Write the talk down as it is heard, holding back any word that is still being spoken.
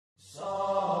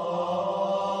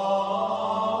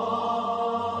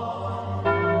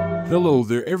Hello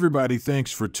there everybody,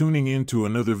 thanks for tuning in to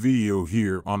another video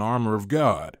here on Armor of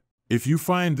God. If you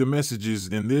find the messages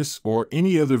in this or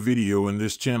any other video in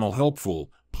this channel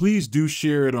helpful, please do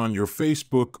share it on your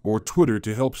Facebook or Twitter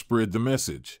to help spread the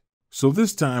message. So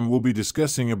this time we'll be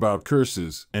discussing about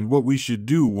curses and what we should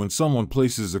do when someone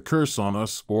places a curse on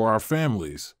us or our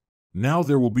families. Now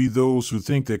there will be those who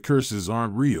think that curses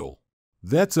aren't real.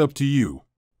 That's up to you.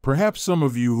 Perhaps some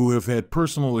of you who have had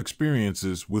personal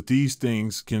experiences with these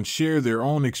things can share their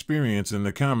own experience in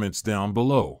the comments down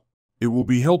below. It will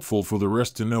be helpful for the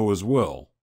rest to know as well.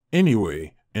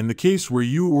 Anyway, in the case where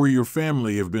you or your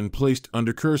family have been placed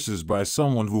under curses by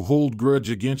someone who hold grudge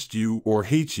against you or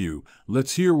hates you,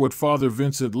 let's hear what Father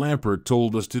Vincent Lampert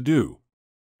told us to do.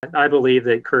 I believe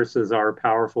that curses are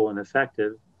powerful and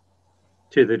effective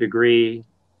to the degree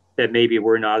that maybe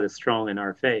we're not as strong in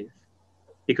our faith,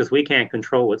 because we can't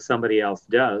control what somebody else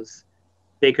does.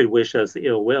 They could wish us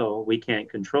ill will. We can't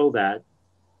control that.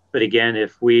 But again,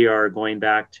 if we are going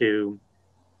back to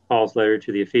Paul's letter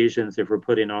to the Ephesians, if we're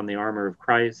putting on the armor of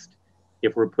Christ,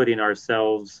 if we're putting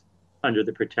ourselves under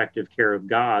the protective care of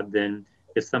God, then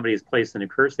if somebody is placing a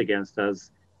curse against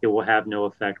us, it will have no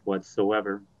effect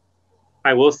whatsoever.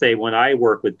 I will say, when I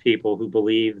work with people who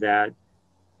believe that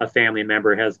a family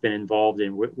member has been involved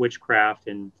in witchcraft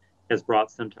and has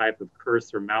brought some type of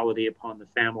curse or malady upon the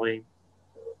family,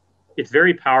 it's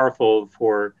very powerful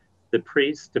for the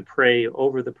priest to pray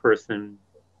over the person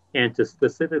and to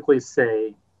specifically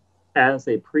say, as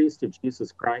a priest of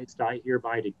Jesus Christ, I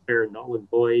hereby declare null and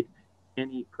void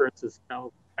any curses,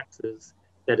 spells, hexes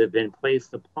that have been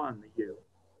placed upon you.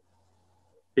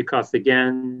 Because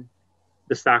again,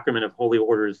 the sacrament of holy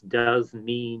orders does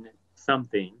mean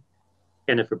something.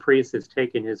 And if a priest has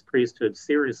taken his priesthood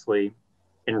seriously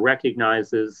and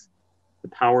recognizes the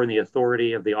power and the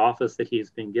authority of the office that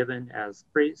he's been given as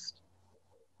priest,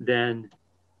 then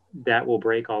that will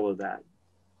break all of that.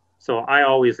 So I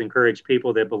always encourage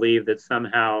people that believe that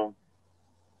somehow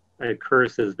a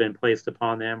curse has been placed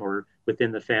upon them or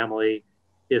within the family,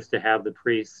 is to have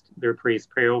their priest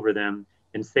pray over them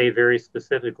and say very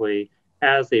specifically,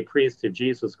 as a priest of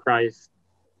Jesus Christ,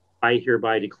 I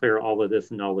hereby declare all of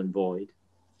this null and void.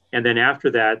 And then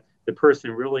after that, the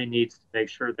person really needs to make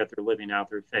sure that they're living out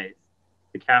their faith.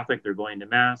 The Catholic, they're going to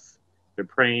Mass, they're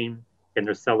praying, and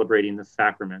they're celebrating the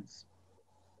sacraments.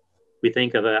 We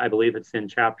think of I believe it's in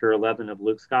chapter 11 of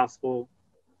Luke's Gospel.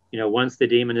 Once the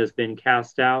demon has been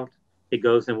cast out, it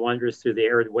goes and wanders through the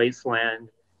arid wasteland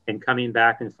and coming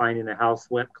back and finding the house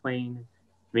swept clean,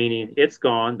 meaning it's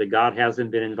gone, but God hasn't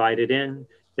been invited in.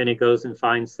 Then it goes and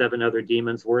finds 7 other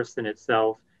demons worse than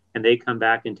itself, and they come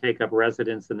back and take up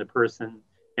residence in the person,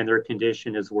 and their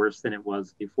condition is worse than it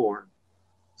was before.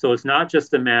 So it's not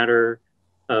just a matter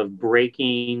of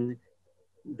breaking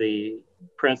the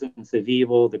presence of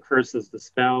evil, the curses, the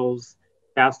spells,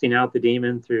 casting out the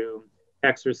demon through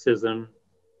exorcism.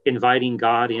 Inviting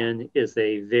God in is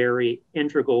a very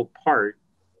integral part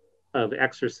of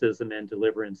exorcism and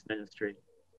deliverance ministry.